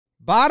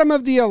Bottom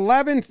of the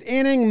 11th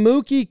inning,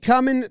 Mookie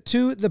coming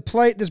to the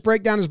plate. This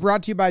breakdown is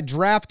brought to you by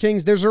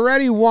DraftKings. There's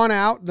already one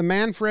out. The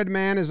Manfred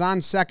man is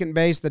on second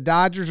base. The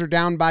Dodgers are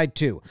down by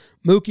 2.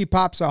 Mookie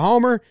pops a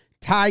homer,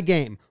 tie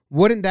game.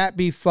 Wouldn't that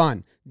be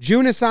fun?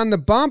 Junis on the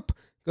bump,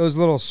 goes a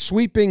little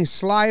sweeping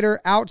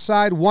slider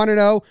outside,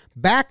 1-0.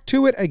 Back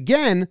to it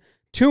again,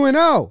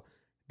 2-0.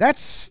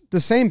 That's the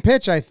same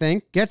pitch, I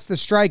think. Gets the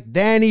strike,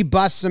 then he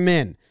busts him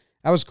in.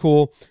 That was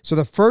cool. So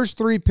the first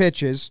 3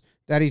 pitches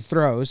that he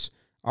throws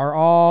are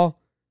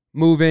all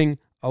moving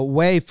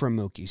away from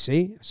Mookie.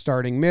 See?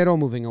 Starting middle,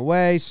 moving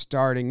away,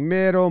 starting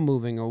middle,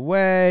 moving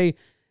away,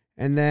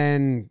 and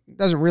then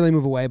doesn't really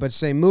move away, but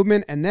same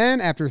movement. And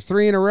then after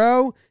 3 in a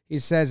row, he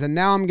says, and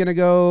now I'm going to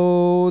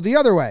go the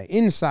other way,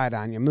 inside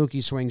on you.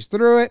 Mookie swings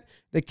through it.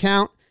 The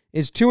count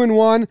is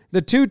 2-1.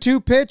 The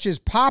 2-2 pitch is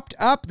popped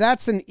up.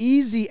 That's an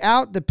easy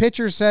out. The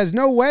pitcher says,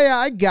 no way,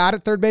 I got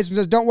it. Third baseman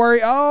says, don't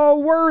worry. Oh,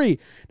 worry.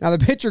 Now the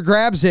pitcher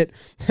grabs it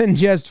and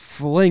just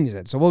flings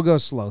it. So we'll go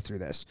slow through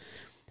this.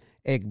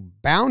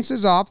 It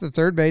bounces off the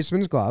third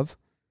baseman's glove,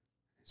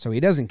 so he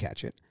doesn't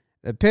catch it.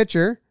 The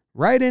pitcher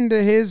right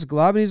into his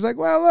glove, and he's like,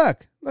 well,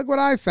 look what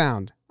I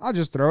found. I'll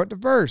just throw it to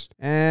first,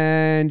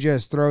 and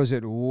just throws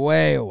it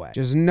way away.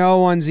 Just no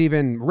one's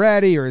even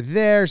ready or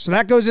there. So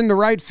that goes into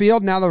right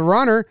field. Now the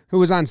runner who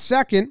was on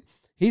second,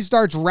 he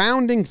starts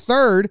rounding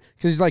third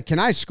because he's like, can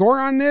I score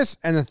on this?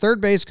 And the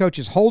third base coach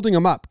is holding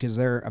him up because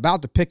they're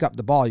about to pick up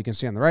the ball. You can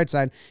see on the right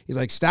side. He's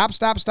like, stop.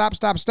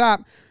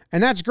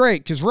 And that's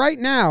great because right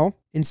now,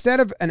 instead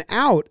of an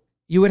out,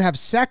 you would have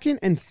second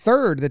and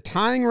third, the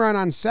tying run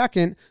on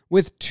second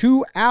with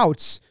 2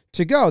 outs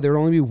to go. There would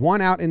only be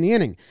 1 out in the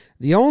inning.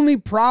 The only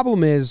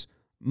problem is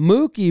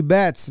Mookie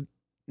Betts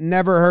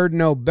never heard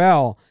no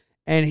bell,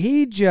 and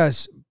he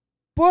just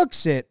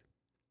books it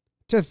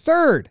to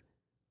third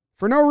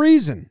for no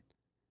reason.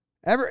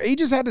 He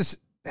just had to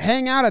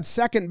hang out at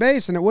second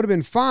base, and it would have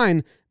been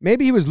fine.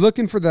 Maybe he was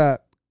looking for the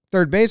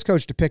third base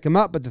coach to pick him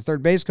up, but the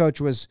third base coach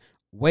was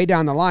way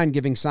down the line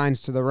giving signs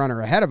to the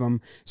runner ahead of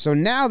him. So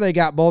now they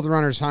got both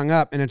runners hung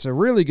up, and it's a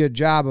really good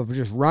job of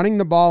just running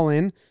the ball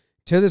in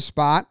to the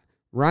spot,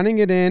 running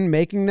it in,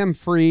 making them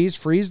freeze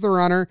the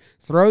runner,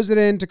 throws it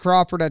in to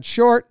Crawford at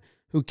short,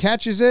 who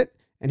catches it,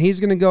 and he's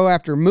going to go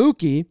after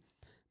Mookie.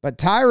 But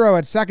Tyro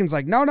at second's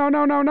like, no,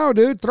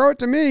 dude, throw it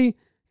to me.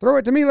 Throw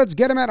it to me. Let's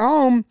get him at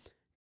home.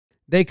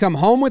 They come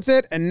home with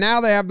it, and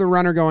now they have the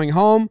runner going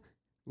home,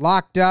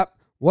 locked up.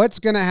 What's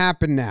going to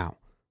happen now?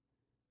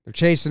 They're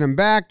chasing him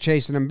back.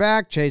 He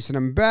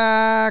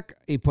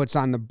puts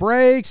on the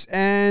brakes,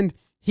 and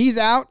he's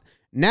out.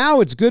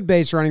 Now it's good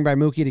base running by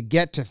Mookie to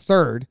get to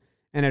third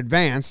and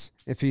advance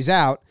if he's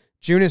out.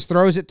 Junis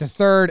throws it to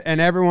third,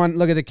 and everyone,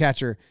 look at the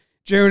catcher.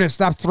 Junis,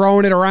 stop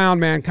throwing it around,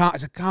 man.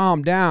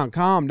 Calm down.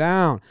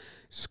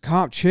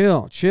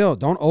 Chill.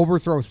 Don't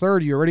overthrow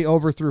third. You already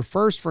overthrew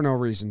first for no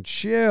reason.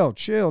 Chill.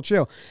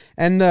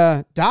 And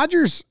the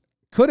Dodgers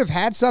could have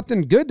had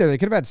something good there. They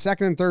could have had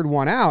second and third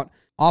 1 out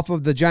off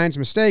of the Giants'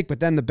 mistake, but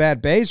then the bad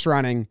base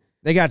running,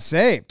 they got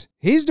saved.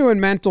 He's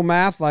doing mental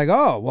math like,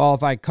 oh, well,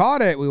 if I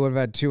caught it, we would have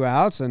had 2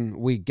 outs, and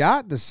we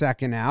got the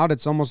second out.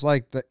 It's almost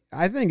like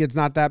I think it's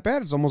not that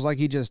bad. It's almost like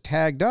he just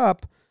tagged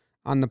up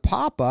on the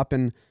pop-up,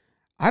 and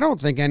I don't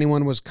think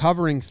anyone was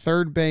covering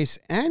third base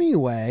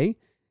anyway,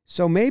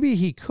 so maybe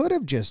he could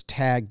have just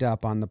tagged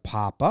up on the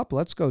pop-up.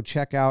 Let's go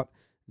check out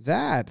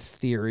that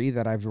theory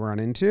that I've run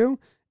into.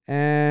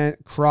 And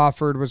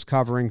Crawford was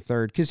covering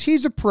third because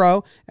he's a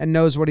pro and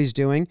knows what he's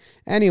doing.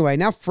 Anyway,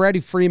 now Freddie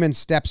Freeman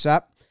steps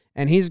up,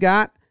 and he's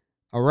got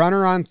a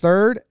runner on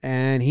third,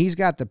 and he's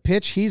got the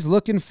pitch he's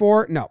looking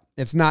for. No,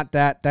 it's not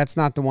that. That's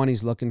not the one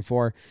he's looking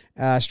for.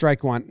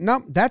 Strike 1.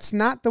 No, that's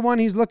not the one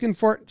he's looking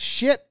for.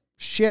 Shit.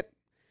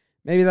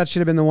 Maybe that should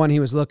have been the one he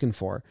was looking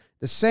for.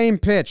 The same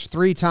pitch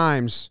 3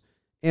 times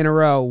in a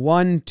row.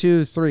 1,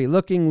 2, 3.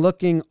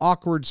 Looking,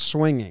 awkward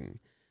swinging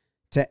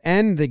to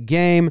end the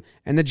game.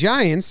 And the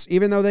Giants,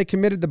 even though they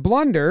committed the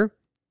blunder,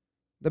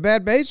 the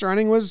bad base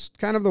running was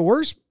kind of the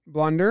worst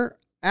blunder.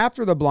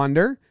 After the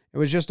blunder, it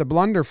was just a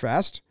blunder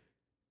fest.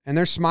 And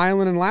they're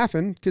smiling and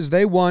laughing because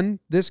they won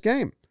this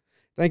game.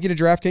 Thank you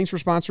to DraftKings for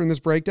sponsoring this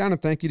breakdown,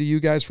 and thank you to you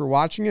guys for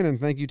watching it, and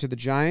thank you to the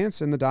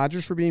Giants and the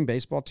Dodgers for being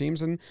baseball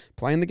teams and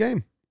playing the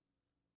game.